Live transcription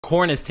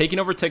Corn is taking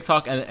over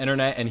TikTok and the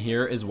internet, and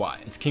here is why.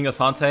 It's King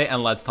Asante,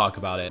 and let's talk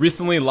about it.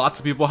 Recently, lots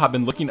of people have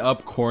been looking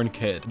up Corn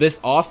Kid.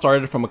 This all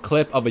started from a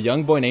clip of a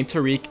young boy named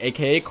Tariq,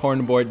 aka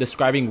Corn Boy,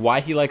 describing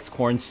why he likes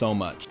corn so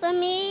much. For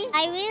me,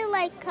 I really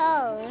like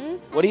corn.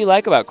 What do you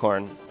like about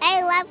corn?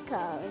 I love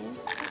corn.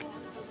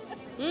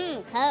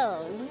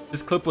 Corn.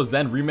 This clip was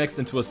then remixed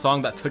into a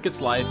song that took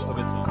its life of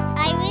its own.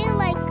 I really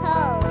like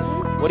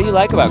corn. What do you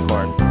like about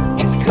corn?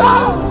 It's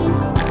corn.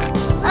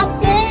 A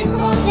good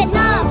corn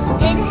Vietnam.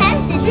 It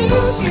has the juice.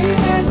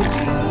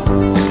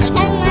 I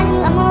can't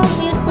imagine a more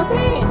beautiful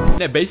thing.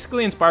 And it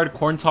basically inspired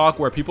Corn Talk,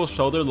 where people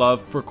show their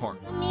love for corn.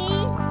 For me,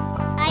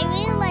 I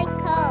really like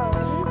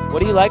corn.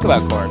 What do you like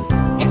about corn?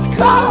 It's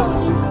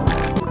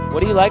corn.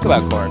 What do you like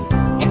about corn?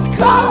 It's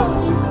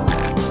corn.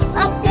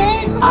 A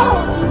good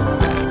corn.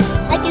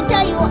 I can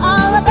tell you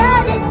all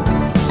about it.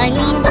 I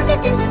mean, look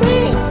at this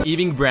thing.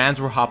 Eating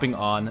brands were hopping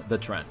on the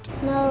trend.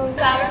 No.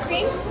 Sour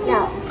cream?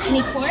 No.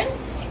 Any corn?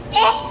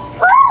 It's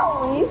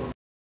corn.